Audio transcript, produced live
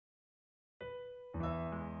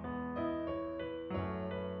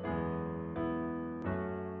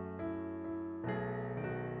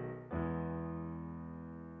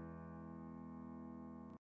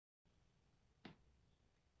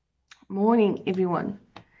Morning, everyone.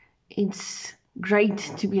 It's great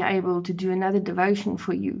to be able to do another devotion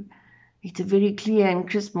for you. It's a very clear and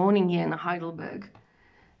crisp morning here in Heidelberg.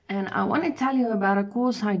 And I want to tell you about a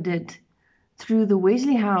course I did through the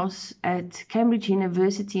Wesley House at Cambridge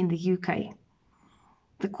University in the UK.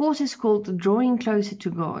 The course is called Drawing Closer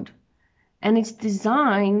to God, and it's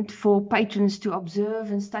designed for patrons to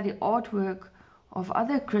observe and study artwork of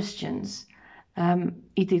other Christians.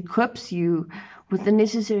 It equips you with the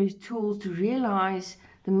necessary tools to realize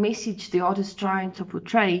the message the artist is trying to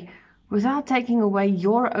portray without taking away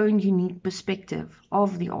your own unique perspective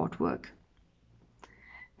of the artwork.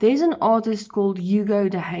 There's an artist called Hugo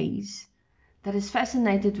de Haze that is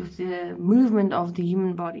fascinated with the movement of the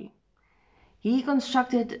human body. He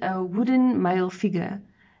constructed a wooden male figure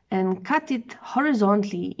and cut it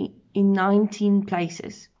horizontally in 19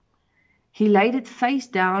 places. He laid it face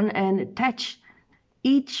down and attached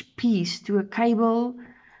each piece to a cable,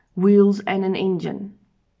 wheels, and an engine.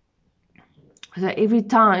 So every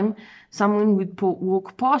time someone would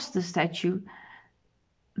walk past the statue,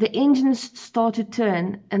 the engines start to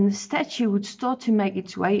turn and the statue would start to make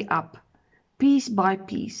its way up, piece by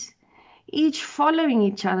piece, each following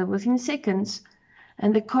each other within seconds,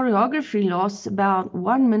 and the choreography lasts about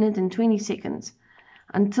 1 minute and 20 seconds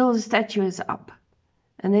until the statue is up,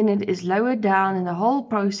 and then it is lowered down and the whole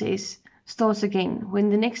process starts again when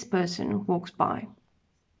the next person walks by.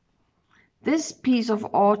 This piece of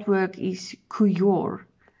artwork is coupure.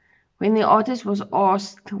 When the artist was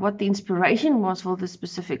asked what the inspiration was for this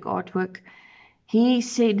specific artwork, he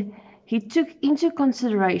said he took into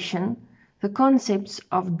consideration the concepts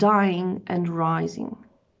of dying and rising.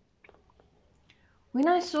 When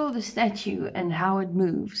I saw the statue and how it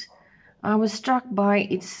moves, I was struck by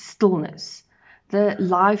its stillness, the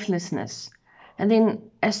lifelessness, and then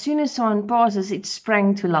as soon as someone passes, it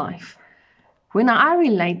sprang to life. When I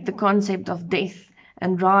relate the concept of death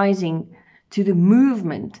and rising to the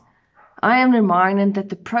movement, I am reminded that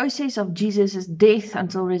the process of Jesus' death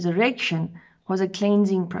until resurrection was a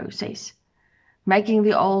cleansing process, making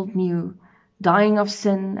the old new, dying of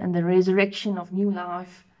sin and the resurrection of new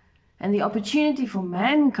life, and the opportunity for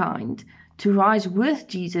mankind to rise with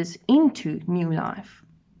Jesus into new life.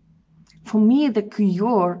 For me, the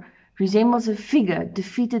coupure resembles a figure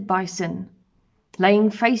defeated by sin, laying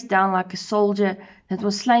face down like a soldier that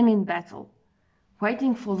was slain in battle,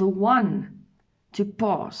 waiting for the one to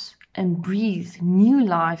pass and breathe new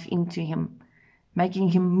life into him, making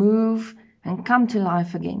him move and come to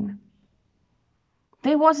life again.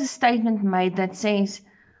 There was a statement made that says,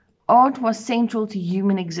 art was central to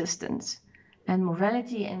human existence, and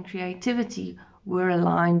morality and creativity were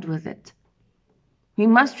aligned with it. We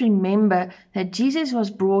must remember that Jesus was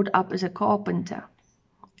brought up as a carpenter,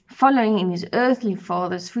 following in his earthly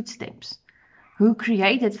father's footsteps, who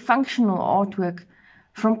created functional artwork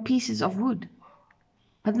from pieces of wood.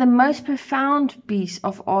 But the most profound piece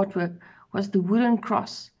of artwork was the wooden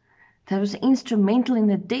cross that was instrumental in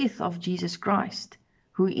the death of Jesus Christ,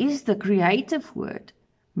 who is the creative word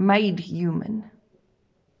made human.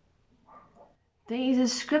 There is a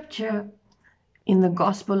scripture in the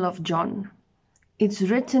Gospel of John. It's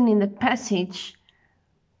written in the passage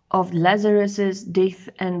of Lazarus' death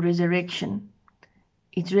and resurrection.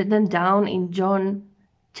 It's written down in John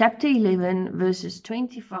chapter 11, verses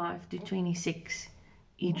 25 to 26.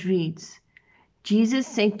 It reads, Jesus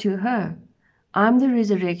said to her, I'm the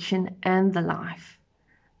resurrection and the life.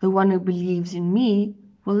 The one who believes in me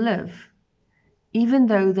will live, even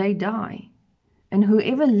though they die. And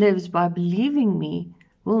whoever lives by believing me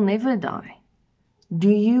will never die. Do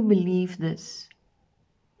you believe this?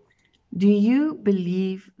 Do you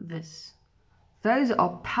believe this? Those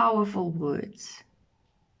are powerful words.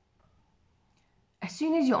 As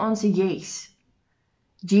soon as you answer yes,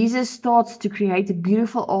 Jesus starts to create a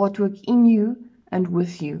beautiful artwork in you and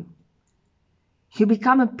with you. You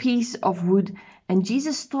become a piece of wood, and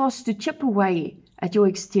Jesus starts to chip away at your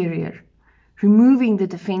exterior, removing the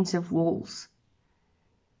defensive walls.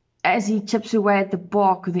 As he chips away at the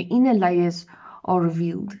bark, the inner layers are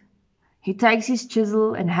revealed. He takes his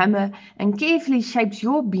chisel and hammer and carefully shapes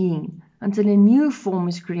your being until a new form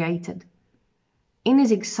is created. In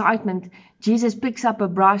his excitement, Jesus picks up a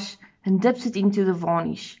brush and dips it into the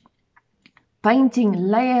varnish, painting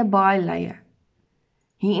layer by layer.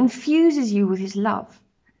 He infuses you with his love,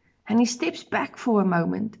 and he steps back for a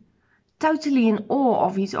moment, totally in awe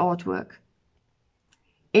of his artwork.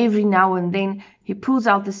 Every now and then, he pulls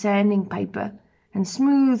out the sanding paper and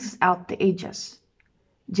smooths out the edges,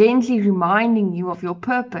 gently reminding you of your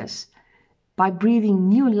purpose by breathing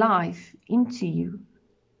new life into you.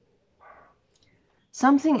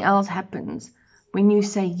 Something else happens when you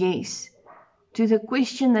say yes to the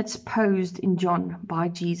question that's posed in John by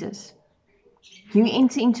Jesus. You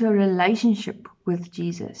enter into a relationship with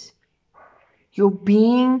Jesus. Your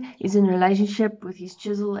being is in relationship with his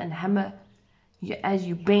chisel and hammer. As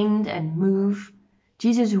you bend and move,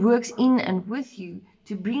 Jesus works in and with you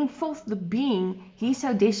to bring forth the being he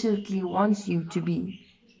so desperately wants you to be.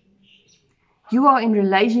 You are in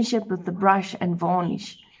relationship with the brush and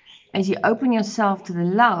varnish as you open yourself to the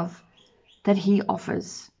love that he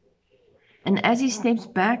offers. And as he steps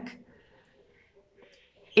back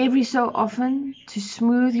every so often to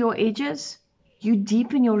smooth your edges, you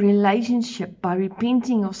deepen your relationship by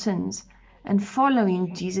repenting of sins and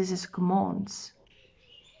following Jesus' commands.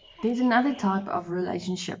 There's another type of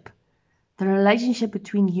relationship, the relationship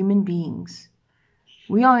between human beings.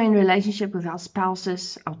 We are in relationship with our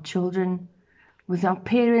spouses, our children, with our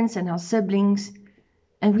parents and our siblings,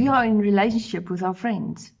 and we are in relationship with our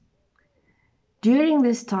friends. During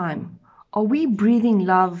this time, are we breathing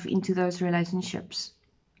love into those relationships?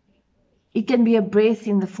 It can be a breath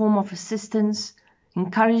in the form of assistance,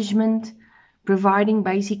 encouragement, providing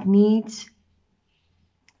basic needs.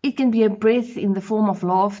 It can be a breath in the form of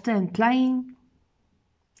laughter and playing.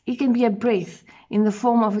 It can be a breath in the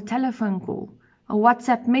form of a telephone call, a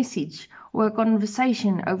WhatsApp message, or a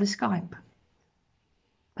conversation over Skype.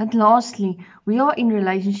 But lastly, we are in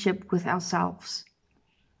relationship with ourselves.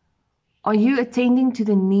 Are you attending to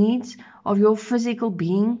the needs of your physical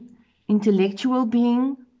being, intellectual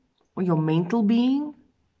being, or your mental being?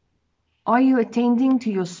 Are you attending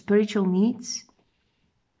to your spiritual needs?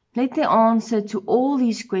 Let the answer to all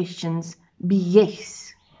these questions be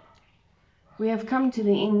yes. We have come to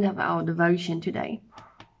the end of our devotion today.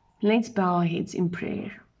 Let's bow our heads in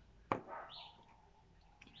prayer.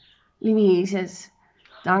 Liewe Jesus,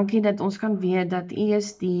 dankie dat ons kan weet dat U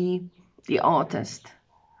is die artist.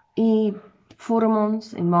 U vorm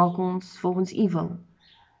ons en maak ons volgens U wil,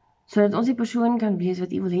 sodat ons die persoon kan wees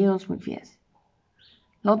wat U wil hê ons moet wees.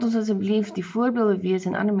 Laat ons asseblief die voorbeelde wees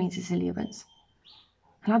in ander mense se lewens.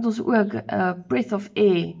 Laat ons ook 'n breath of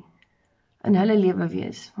air in hulle lewe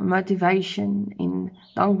wees, motivation en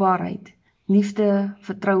dankbaarheid, liefde,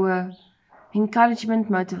 vertroue, encouragement,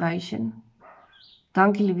 motivation.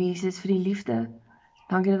 Dankie Liewe Jesus vir die liefde.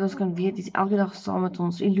 Dankie dat ons kan weet, U is elke dag saam met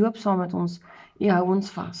ons, U loop saam met ons, U hou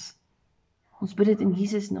ons vas. Ons bid dit in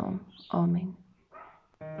Jesus naam. Amen.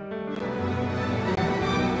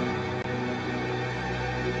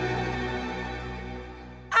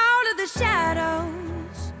 Out of the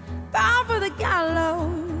shadows, bound for the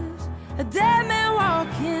gallows, a dead man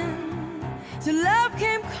walking, till love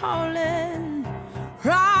came calling.